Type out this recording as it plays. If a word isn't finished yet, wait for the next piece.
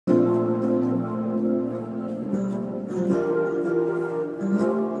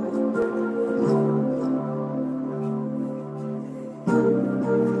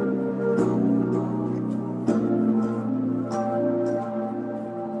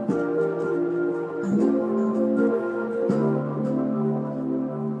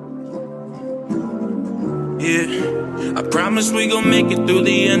promise we gon' make it through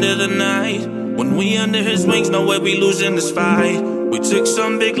the end of the night. When we under his wings, no way we losing this fight. We took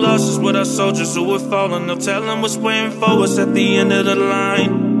some big losses with our soldiers who were falling. They'll tell them what's waiting for us at the end of the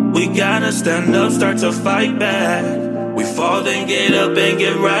line. We gotta stand up, start to fight back. We fall, then get up and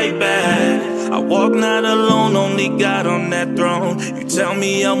get right back. I walk not alone, only God on that throne. You tell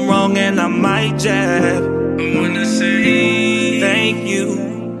me I'm wrong and I might jab. I wanna say thank you.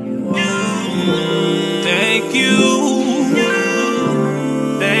 Thank you.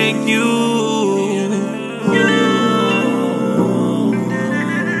 Thank you.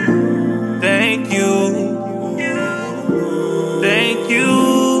 Thank you. Thank you.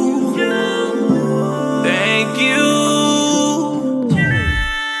 Thank you.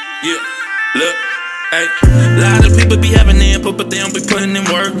 Yeah, look, hey. A lot of people be having their input, but they don't be putting in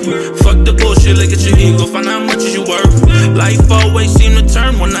work. Fuck the bullshit, look at your ego, find out how much is you worth. Life always seem to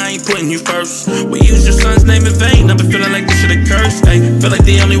turn when I ain't putting you first. We use your son's name in vain, I've been feeling like this shit a curse. Hey, feel like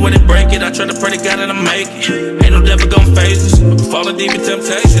the only way to break it, I try to pray to God that I make it. Ain't no devil gon' phase us, we falling deep in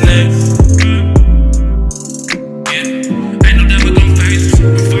temptation, Ain't no devil gon' phase us,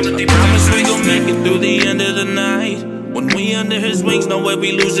 we falling deep in temptation. Promise we gon' make it through the end of the night. When we under his wings, no way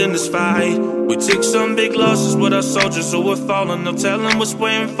we losing this fight. We took some big losses with our soldiers who were falling. They'll tell them what's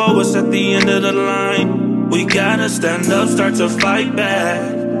waiting for us at the end of the line. We gotta stand up, start to fight back.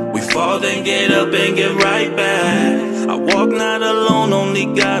 We fall, then get up and get right back. I walk not alone, only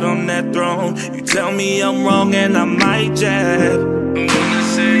God on that throne. You tell me I'm wrong and I might jab. I wanna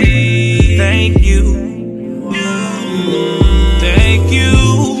say thank you. Thank you.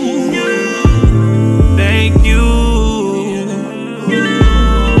 Thank you.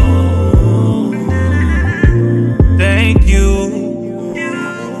 Thank you.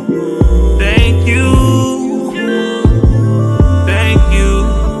 Thank you. Thank you.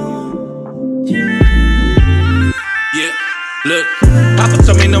 Yeah, look, Papa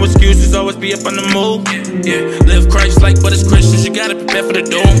told me no excuses, always be up on the move. Yeah, live Christ-like, but as Christians, you gotta prepare for the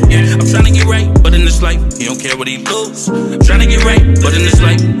doom. Yeah, I'm trying to get right, but in this life, he don't care what he lose. I'm trying to get right, but in this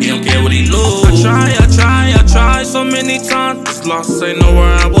life, he don't care what he lose. I try so many times. This loss ain't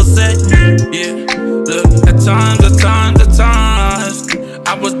nowhere I was at. Yeah, look, at times,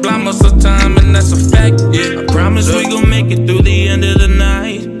 I was blind most of the time, and that's a fact. Yeah, I promise we gon' make it through the end of the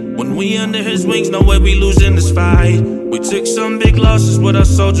night. When we under his wings, no way we losing this fight. We took some big losses with our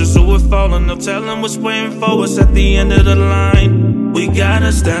soldiers who were falling. They'll tell them what's waiting for us at the end of the line. We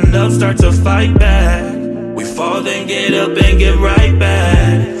gotta stand up, start to fight back. We fall, then get up and get right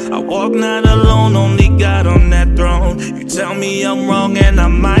back. I walk not alone, only God on that throne. You tell me I'm wrong and I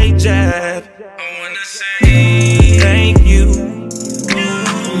might jab.